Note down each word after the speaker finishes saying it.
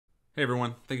Hey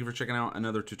everyone, thank you for checking out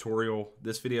another tutorial.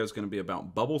 This video is going to be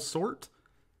about bubble sort.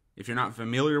 If you're not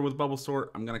familiar with bubble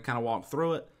sort, I'm going to kind of walk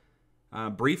through it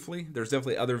briefly. There's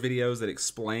definitely other videos that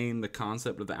explain the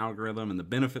concept of the algorithm and the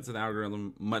benefits of the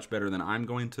algorithm much better than I'm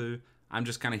going to. I'm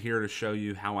just kind of here to show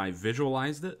you how I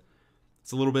visualized it.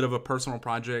 It's a little bit of a personal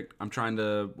project. I'm trying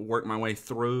to work my way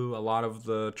through a lot of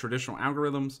the traditional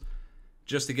algorithms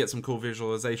just to get some cool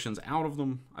visualizations out of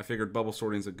them. I figured bubble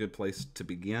sorting is a good place to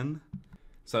begin.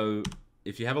 So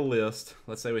if you have a list,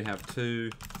 let's say we have 2,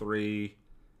 3,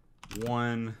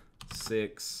 1,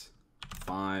 6,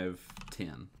 5,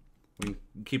 10. We can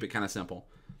keep it kind of simple.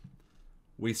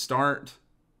 We start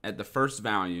at the first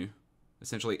value,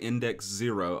 essentially index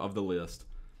 0 of the list,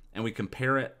 and we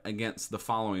compare it against the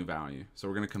following value. So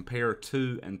we're going to compare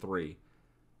 2 and 3.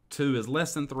 2 is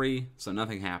less than 3, so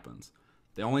nothing happens.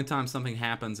 The only time something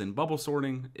happens in bubble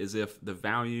sorting is if the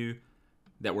value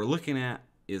that we're looking at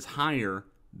is higher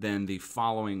than the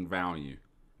following value.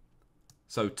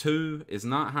 So 2 is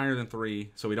not higher than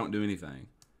 3, so we don't do anything.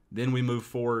 Then we move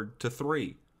forward to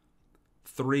 3.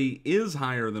 3 is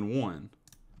higher than 1,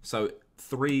 so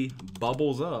 3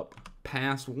 bubbles up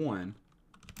past 1,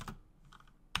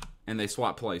 and they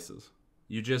swap places.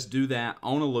 You just do that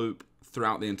on a loop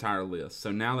throughout the entire list.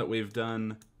 So now that we've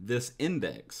done this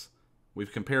index,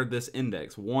 we've compared this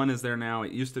index. 1 is there now.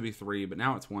 It used to be 3, but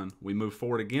now it's 1. We move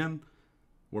forward again.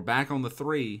 We're back on the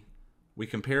 3. We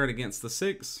compare it against the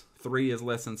 6. 3 is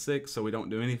less than 6, so we don't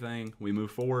do anything. We move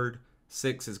forward.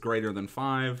 6 is greater than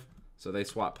 5, so they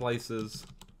swap places.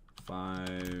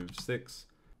 5, 6.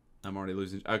 I'm already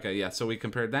losing. Okay, yeah, so we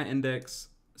compared that index.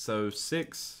 So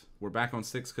 6, we're back on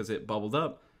 6 because it bubbled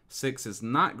up. 6 is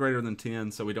not greater than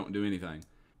 10, so we don't do anything.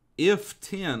 If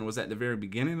 10 was at the very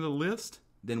beginning of the list,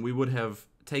 then we would have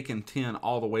taken 10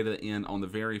 all the way to the end on the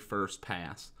very first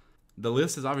pass. The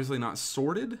list is obviously not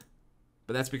sorted,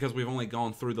 but that's because we've only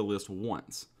gone through the list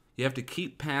once. You have to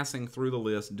keep passing through the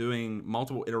list, doing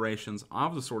multiple iterations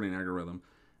of the sorting algorithm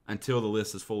until the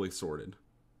list is fully sorted.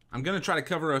 I'm going to try to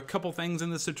cover a couple things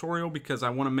in this tutorial because I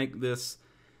want to make this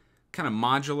kind of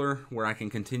modular where I can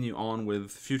continue on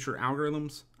with future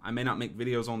algorithms. I may not make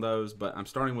videos on those, but I'm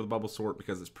starting with bubble sort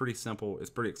because it's pretty simple, it's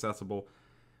pretty accessible.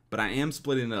 But I am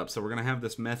splitting it up, so we're going to have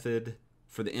this method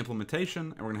for the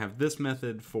implementation, and we're going to have this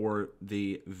method for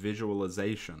the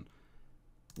visualization.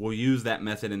 We'll use that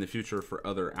method in the future for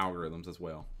other algorithms as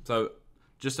well. So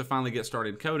just to finally get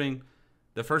started coding,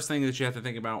 the first thing that you have to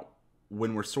think about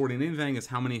when we're sorting anything is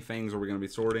how many things are we going to be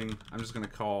sorting. I'm just going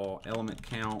to call element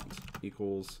count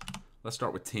equals, let's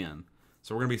start with 10.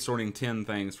 So we're going to be sorting 10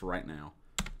 things for right now.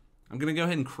 I'm going to go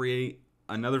ahead and create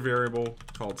another variable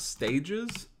called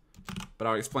stages, but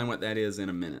I'll explain what that is in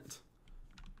a minute.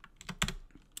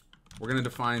 We're going to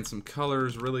define some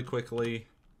colors really quickly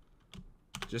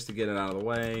just to get it out of the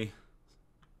way.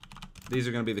 These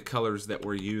are going to be the colors that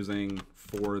we're using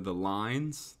for the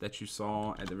lines that you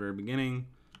saw at the very beginning.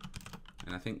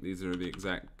 And I think these are the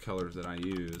exact colors that I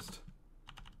used.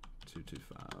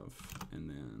 225 and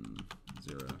then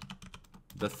 0.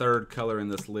 The third color in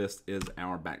this list is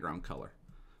our background color.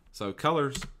 So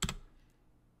colors,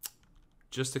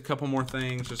 just a couple more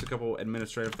things, just a couple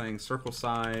administrative things. Circle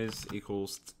size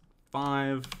equals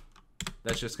 5.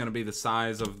 That's just going to be the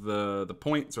size of the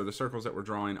points or the circles that we're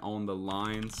drawing on the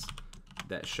lines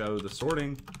that show the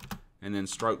sorting. And then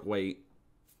stroke weight,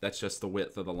 that's just the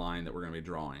width of the line that we're going to be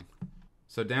drawing.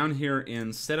 So down here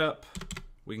in setup,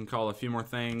 we can call a few more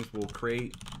things. We'll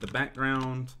create the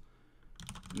background.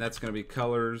 That's going to be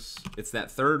colors. It's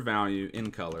that third value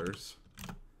in colors.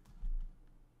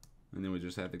 And then we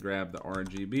just have to grab the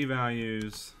RGB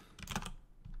values.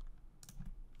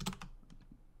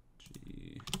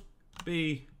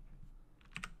 B.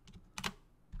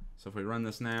 So if we run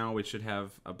this now, we should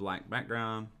have a black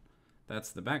background.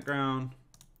 That's the background.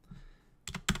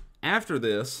 After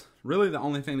this, really the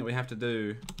only thing that we have to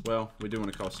do, well, we do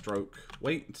want to call stroke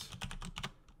weight.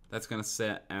 That's going to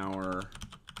set our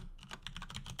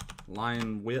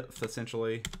line width,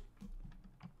 essentially.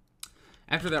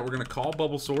 After that, we're going to call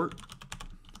bubble sort,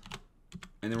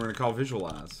 and then we're going to call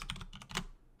visualize.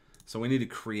 So we need to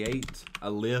create a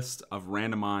list of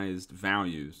randomized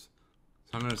values.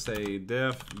 So I'm going to say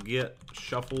def get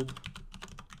shuffled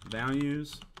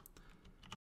values.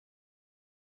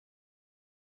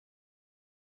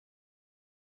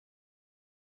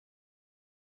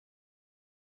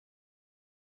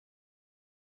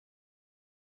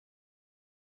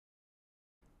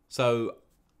 So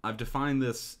I've defined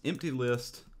this empty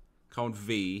list called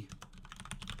V,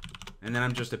 and then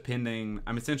I'm just appending,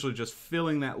 I'm essentially just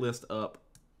filling that list up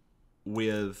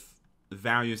with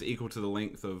values equal to the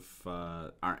length of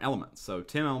our elements. So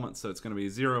 10 elements, so it's going to be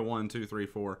 0, 1, 2, 3,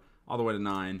 4, all the way to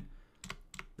 9.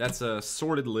 That's a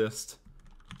sorted list.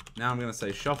 Now I'm going to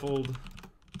say shuffled.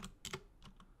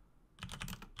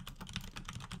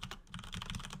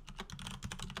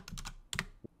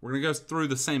 We're going to go through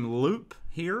the same loop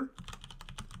here,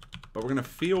 but we're going to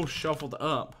fill shuffled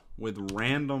up with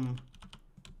random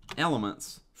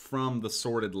elements from the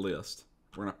sorted list.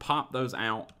 We're going to pop those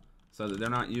out so that they're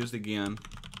not used again.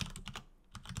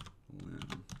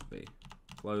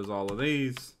 Close all of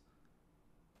these.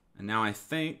 And now I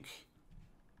think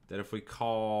that if we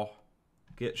call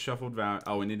get shuffled value,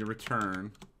 oh, we need to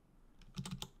return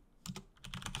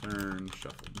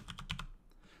shuffled.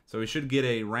 So we should get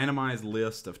a randomized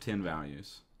list of 10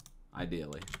 values,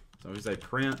 ideally. So we say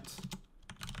print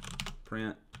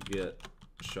get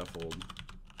shuffled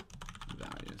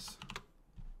values.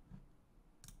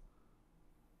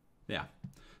 Yeah.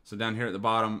 So down here at the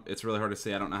bottom, it's really hard to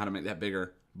see. I don't know how to make that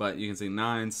bigger, but you can see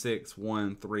 9, 6,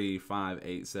 1, 3, 5,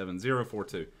 8, 7, 0, 4,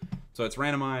 2. So it's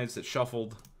randomized, it's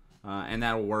shuffled, and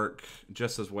that'll work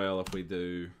just as well if we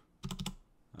do,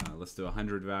 let's do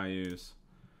 100 values.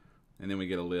 And then we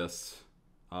get a list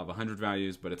of 100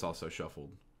 values, but it's also shuffled.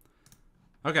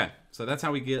 Okay, so that's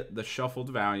how we get the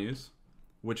shuffled values,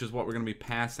 which is what we're going to be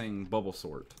passing bubble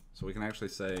sort. So we can actually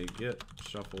say get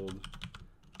shuffled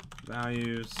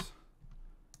values.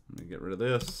 Let me get rid of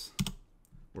this.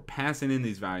 We're passing in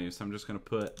these values, so I'm just going to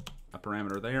put a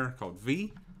parameter there called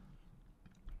v.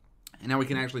 And now we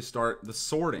can actually start the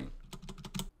sorting.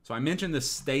 So I mentioned the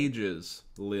stages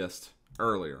list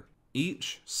earlier.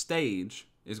 Each stage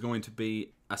is going to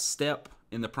be a step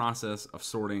in the process of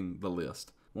sorting the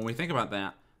list. When we think about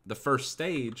that, the first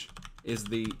stage is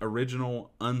the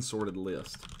original unsorted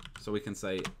list. So we can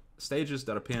say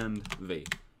stages.append v.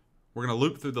 We're going to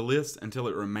loop through the list until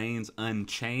it remains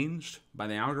unchanged by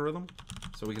the algorithm.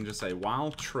 So we can just say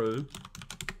while true,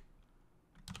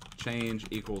 change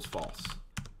equals false.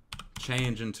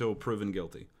 Change until proven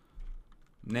guilty.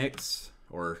 Next,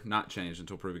 or not change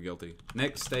until proven guilty.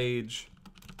 Next stage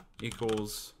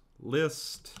equals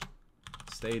list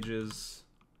stages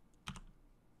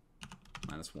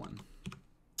 -1.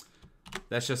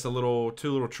 That's just two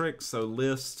little tricks. So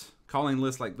list, calling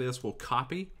list like this will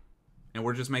copy, and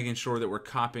we're just making sure that we're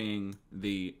copying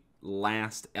the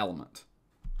last element.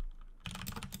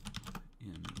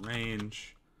 In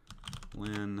range,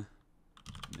 when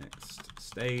next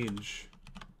stage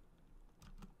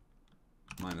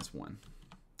 -1.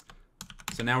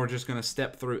 So now we're just going to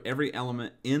step through every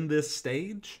element in this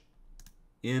stage.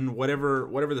 In whatever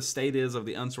the state is of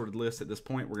the unsorted list at this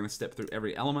point, we're going to step through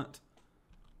every element.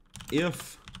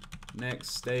 If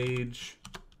next stage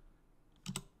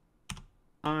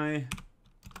I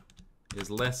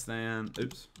is less than,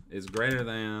 is greater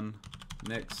than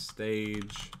next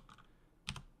stage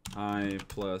I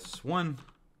plus 1.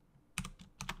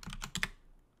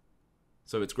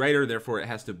 So it's greater, therefore it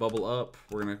has to bubble up.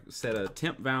 We're going to set a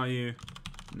temp value.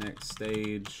 Next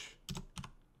stage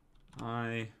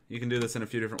I. You can do this in a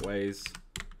few different ways.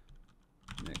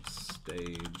 Next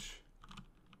stage.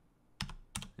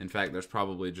 In fact, there's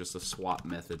probably just a swap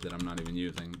method that I'm not even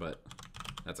using, but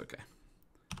that's okay.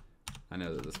 I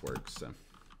know that this works, so.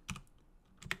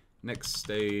 Next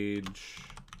stage.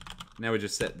 Now we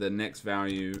just set the next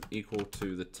value equal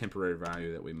to the temporary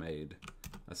value that we made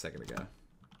a second ago.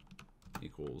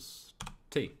 Equals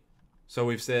t. So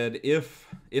we've said if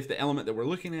the element that we're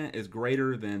looking at is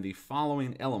greater than the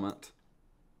following element,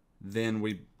 then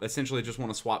we essentially just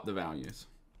want to swap the values.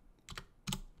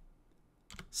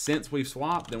 Since we've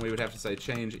swapped, then we would have to say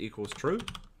change equals true.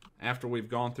 After we've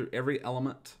gone through every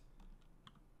element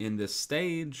in this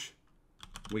stage,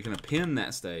 we can append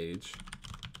that stage.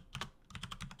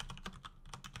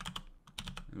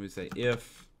 And we say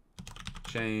if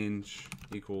change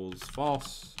equals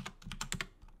false,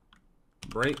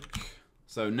 break.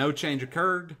 So no change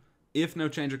occurred. If no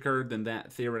change occurred, then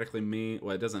that theoretically means,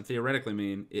 well, it doesn't theoretically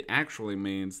mean, it actually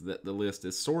means that the list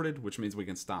is sorted, which means we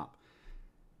can stop.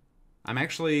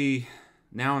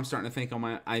 Now I'm starting to think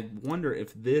I wonder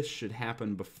if this should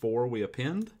happen before we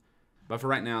append, but for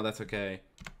right now, that's okay.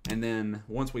 And then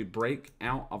once we break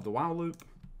out of the while loop,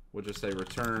 we'll just say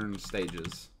return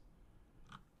stages.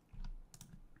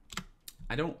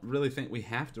 I don't really think we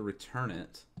have to return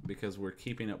it because we're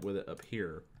keeping up with it up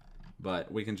here,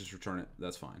 but we can just return it.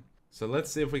 That's fine. So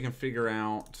let's see if we can figure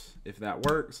out if that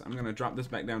works. I'm going to drop this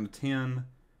back down to 10.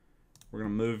 We're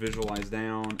going to move visualize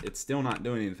down. It's still not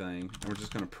doing anything. And we're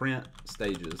just going to print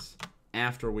stages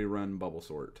after we run bubble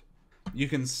sort. You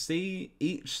can see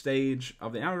each stage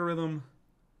of the algorithm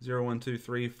 0, 1, 2,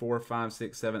 3, 4, 5,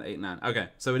 6, 7, 8, 9. Okay,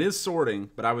 so it is sorting,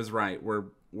 but I was right.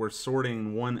 We're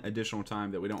sorting one additional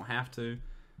time that we don't have to.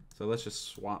 So let's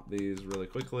just swap these really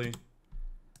quickly.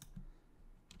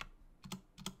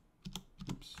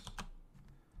 Oops.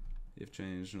 If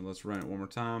changed, and let's run it one more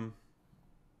time.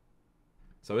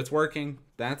 So it's working.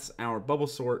 That's our bubble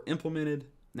sort implemented.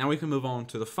 Now we can move on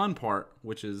to the fun part,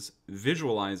 which is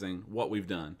visualizing what we've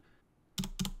done.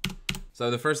 So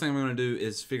the first thing I'm going to do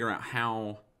is figure out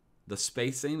how the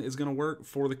spacing is going to work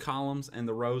for the columns and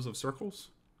the rows of circles.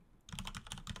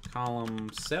 Column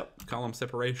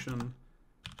separation.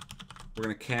 We're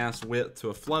going to cast width to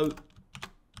a float,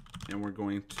 and we're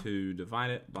going to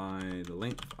divide it by the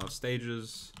length of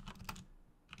stages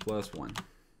plus 1.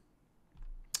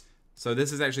 So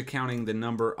this is actually counting the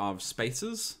number of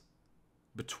spaces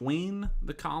between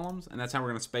the columns, and that's how we're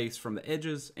going to space from the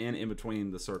edges and in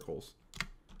between the circles.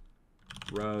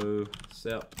 Row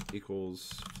sep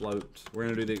equals float. We're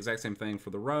going to do the exact same thing for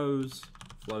the rows.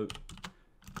 Float.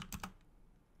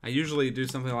 I usually do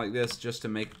something like this just to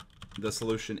make the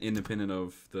solution independent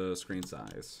of the screen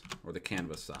size or the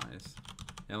canvas size.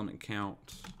 Element count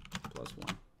plus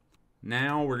 1.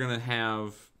 Now we're going to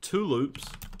have 2 loops.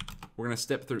 We're going to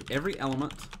step through every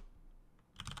element.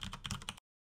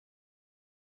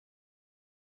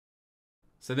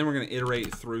 So then we're going to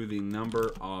iterate through the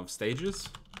number of stages.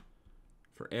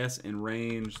 For S in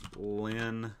range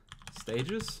len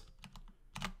stages.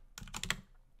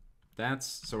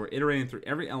 So we're iterating through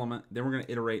every element, then we're going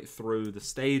to iterate through the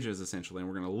stages essentially, and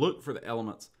we're going to look for the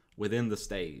elements within the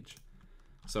stage.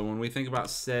 So when we think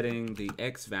about setting the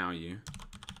X value,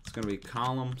 it's going to be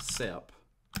column sep.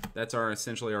 That's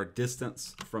essentially our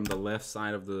distance from the left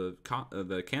side of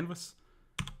the canvas,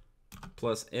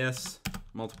 plus S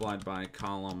multiplied by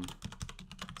column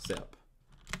sep.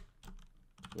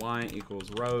 Y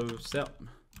equals row sep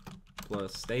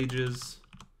plus stages.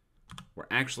 We're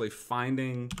actually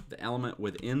finding the element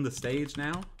within the stage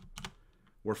now.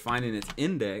 We're finding its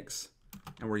index,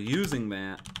 and we're using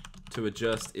that to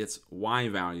adjust its Y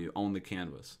value on the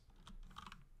canvas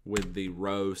with the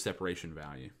row separation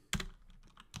value.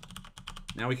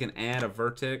 Now we can add a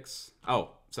vertex.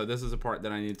 Oh, so this is a part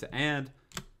that I need to add.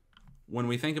 When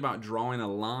we think about drawing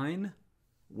a line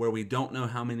where we don't know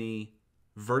how many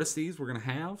vertices we're going to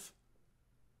have,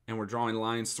 and we're drawing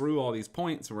lines through all these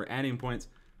points, and we're adding points,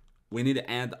 we need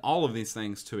to add all of these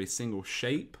things to a single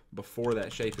shape before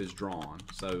that shape is drawn.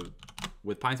 So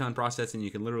with Python processing,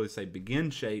 you can literally say begin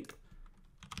shape.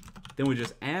 Then we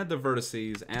just add the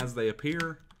vertices as they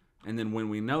appear. And then when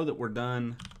we know that we're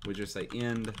done, we just say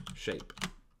end shape.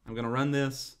 I'm going to run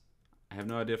this. I have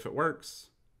no idea if it works.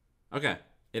 Okay,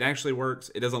 it actually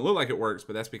works. It doesn't look like it works,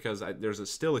 but that's because there's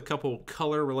still a couple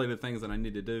color related things that I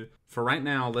need to do. For right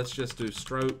now, let's just do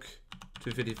stroke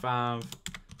 255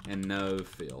 and no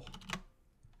fill.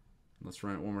 Let's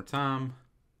run it one more time.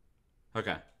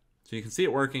 Okay, so you can see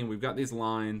it working. We've got these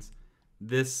lines.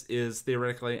 This is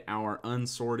theoretically our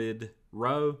unsorted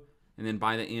row, and then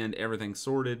by the end, everything's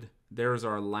sorted. There's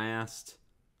our last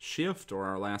shift or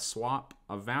our last swap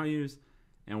of values,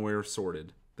 and we're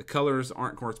sorted. The colors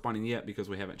aren't corresponding yet because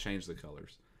we haven't changed the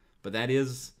colors. But that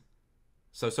is,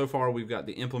 so far we've got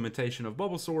the implementation of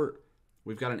bubble sort.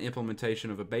 We've got an implementation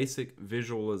of a basic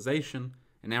visualization,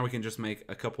 and now we can just make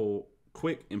a couple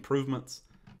quick improvements.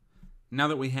 Now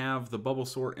that we have the bubble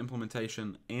sort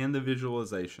implementation and the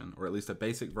visualization, or at least a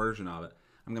basic version of it,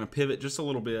 I'm going to pivot just a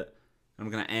little bit. I'm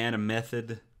going to add a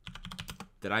method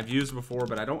that I've used before,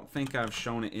 but I don't think I've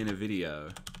shown it in a video,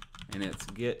 and it's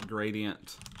get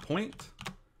gradient point.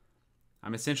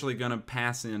 I'm essentially going to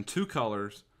pass in 2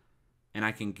 colors, and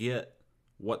I can get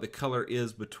what the color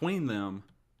is between them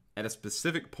at a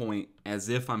specific point as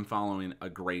if I'm following a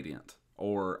gradient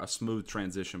or a smooth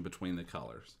transition between the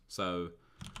colors. So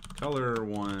color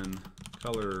 1,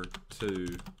 color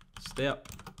 2, step,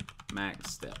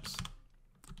 max steps.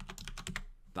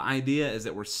 The idea is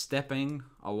that we're stepping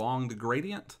along the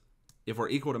gradient. If we're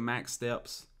equal to max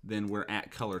steps, then we're at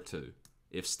color 2.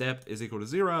 If step is equal to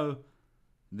 0,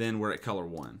 then we're at color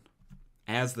 1.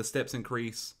 As the steps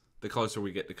increase, the closer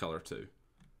we get to color 2.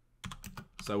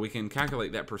 So we can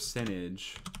calculate that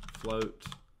percentage, float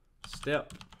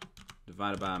step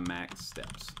divided by max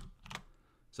steps.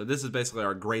 So this is basically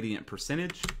our gradient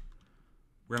percentage.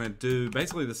 We're going to do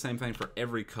basically the same thing for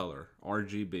every color,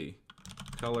 RGB.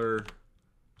 Color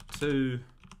 2,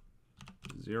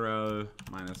 0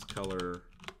 minus color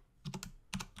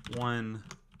 1,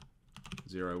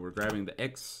 0. We're grabbing the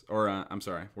X, or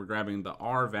we're grabbing the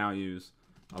R values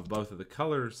of both of the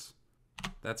colors.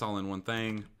 That's all in one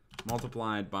thing,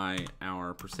 multiplied by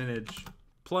our percentage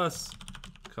plus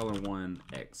color 1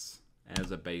 X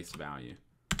as a base value.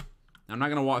 Now, I'm not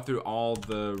going to walk through all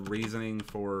the reasoning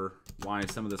for why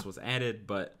some of this was added,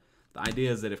 but the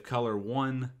idea is that if color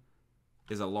 1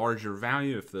 is a larger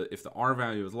value, if the R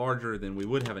value is larger, then we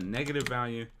would have a negative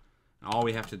value. And all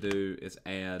we have to do is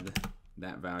add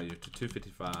that value to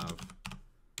 255,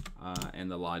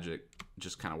 and the logic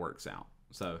just kind of works out.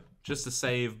 So just to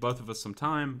save both of us some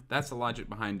time, that's the logic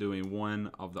behind doing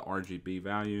one of the RGB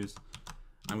values.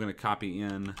 I'm going to copy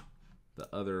in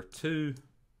the other two.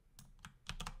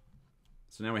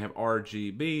 So now we have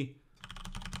RGB,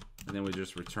 and then we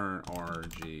just return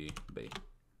RGB.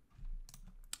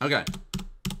 Okay,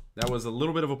 that was a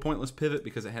little bit of a pointless pivot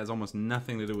because it has almost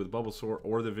nothing to do with bubble sort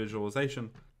or the visualization.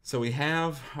 So we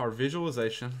have our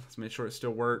visualization. Let's make sure it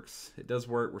still works. It does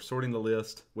work. We're sorting the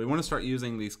list. We want to start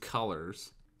using these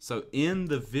colors. So in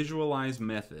the visualize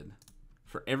method,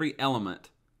 for every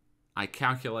element, I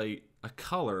calculate a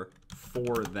color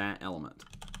for that element.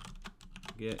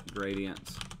 Get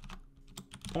gradient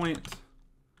point.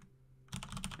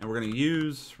 And we're going to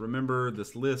use, remember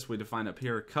this list we defined up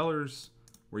here, colors.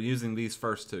 We're using these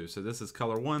first two. So this is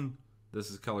color 1,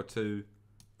 this is color 2,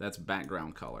 that's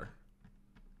background color.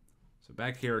 So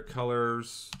back here,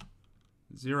 colors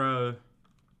 0,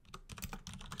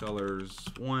 colors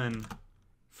 1.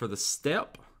 For the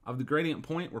step of the gradient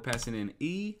point, we're passing in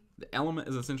E. The element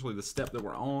is essentially the step that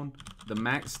we're on. The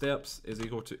max steps is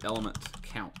equal to element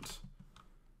count.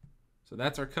 So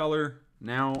that's our color.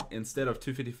 Now, instead of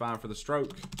 255 for the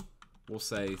stroke, we'll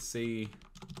say C0,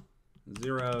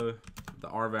 the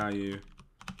R value,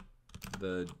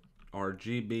 the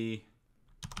RGB,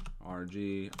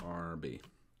 RB.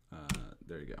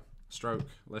 There you go. Stroke.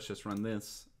 Let's just run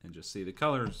this and just see the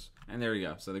colors. And there you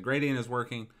go. So the gradient is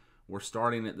working. We're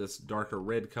starting at this darker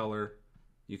red color.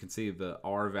 You can see the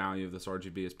R value of this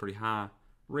RGB is pretty high.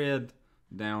 Red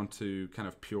down to kind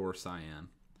of pure cyan.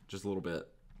 Just a little bit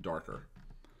darker.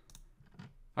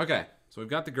 Okay, so we've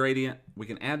got the gradient. We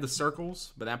can add the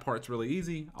circles, but that part's really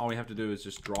easy. All we have to do is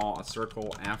just draw a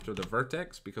circle after the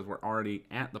vertex because we're already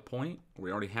at the point.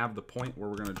 We already have the point where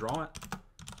we're going to draw it.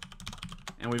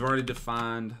 And we've already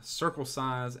defined circle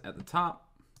size at the top.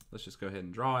 Let's just go ahead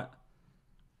and draw it.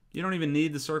 You don't even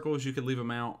need the circles. You could leave them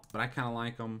out, but I kind of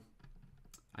like them.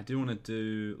 I do want to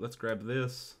do, let's grab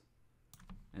this.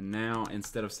 And now,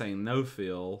 instead of saying no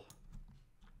fill,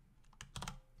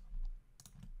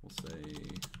 we'll say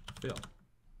fill.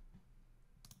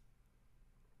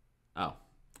 Oh,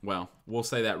 well, we'll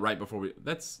say that right before we,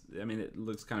 I mean, it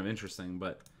looks kind of interesting,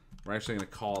 but we're actually going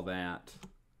to call that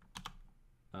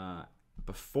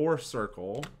before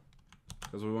circle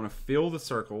because we want to fill the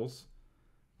circles.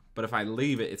 But if I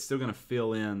leave it, it's still going to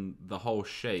fill in the whole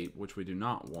shape, which we do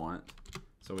not want.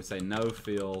 So we say no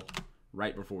fill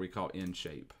right before we call in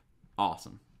shape.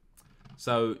 Awesome.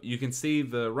 So you can see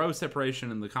the row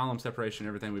separation and the column separation,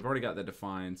 everything. We've already got that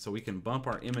defined. So we can bump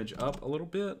our image up a little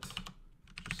bit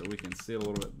so we can see it a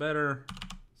little bit better.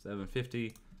 750.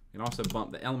 You can also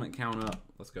bump the element count up.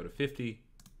 Let's go to 50.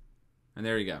 And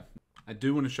there you go. I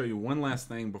do want to show you one last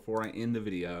thing before I end the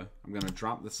video. I'm going to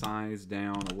drop the size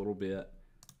down a little bit.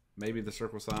 Maybe the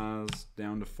circle size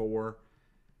down to 4.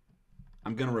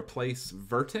 I'm going to replace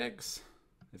vertex,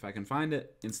 if I can find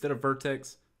it. Instead of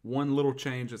vertex, one little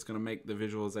change that's going to make the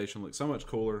visualization look so much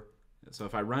cooler. So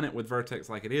if I run it with vertex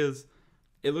like it is,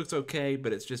 it looks okay,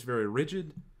 but it's just very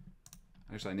rigid.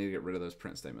 Actually, I need to get rid of those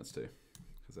print statements too,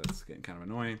 because that's getting kind of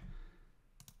annoying.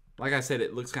 Like I said,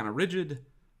 it looks kind of rigid.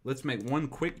 Let's make one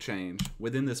quick change.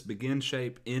 Within this begin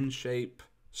shape, end shape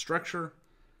structure,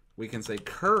 we can say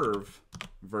curve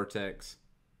vertex,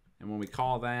 and when we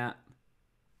call that,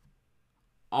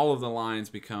 all of the lines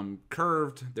become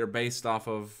curved. They're based off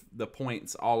of the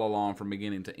points all along from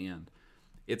beginning to end.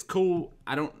 It's cool.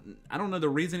 I don't know the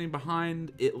reasoning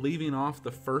behind it leaving off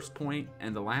the first point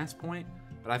and the last point,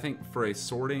 but I think for a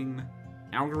sorting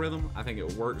algorithm, I think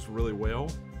it works really well.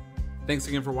 Thanks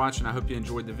again for watching. I hope you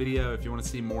enjoyed the video. If you want to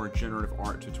see more generative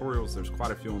art tutorials, there's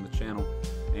quite a few on the channel,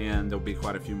 and there'll be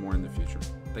quite a few more in the future.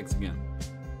 Thanks again.